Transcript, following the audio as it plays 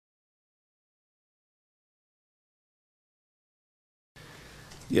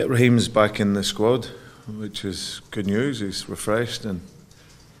Yeah, Raheem's back in the squad, which is good news. He's refreshed and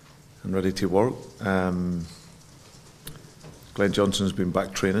ready to work. Glenn Johnson's been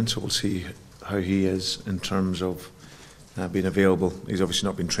back training, so we'll see how he is in terms of being available. He's obviously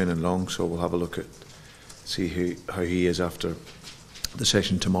not been training long, so we'll have a look at how he is after the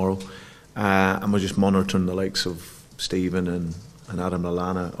session tomorrow. And we're just monitoring the likes of Stephen and Adam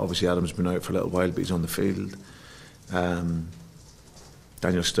Lallana. Obviously Adam's been out for a little while, but he's on the field.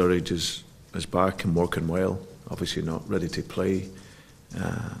 Daniel Sturridge is back and working well. Obviously not ready to play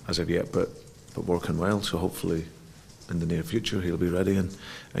as of yet, but working well. So hopefully in the near future he'll be ready. And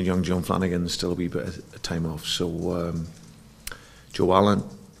young John Flanagan's still a wee bit of time off. So Joe Allen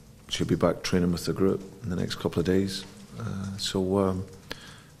should be back training with the group in the next couple of days. So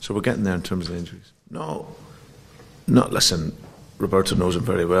we're getting there in terms of the injuries. Listen, Roberto knows him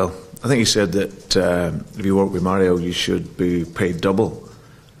very well. I think he said that if you work with Mario, you should be paid double.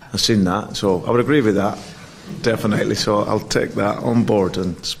 I've seen that, so I would agree with that, definitely. So I'll take that on board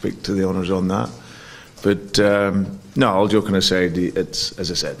and speak to the owners on that. But no, all joking aside, it's,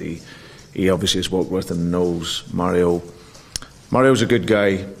 as I said, he obviously has worked with and knows Mario. Mario's a good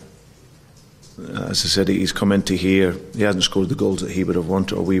guy. As I said, he's come into here. He hasn't scored the goals that he would have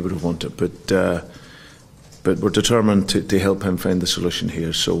wanted or we would have wanted, but we're determined to help him find the solution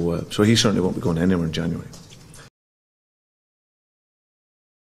here. So he certainly won't be going anywhere in January.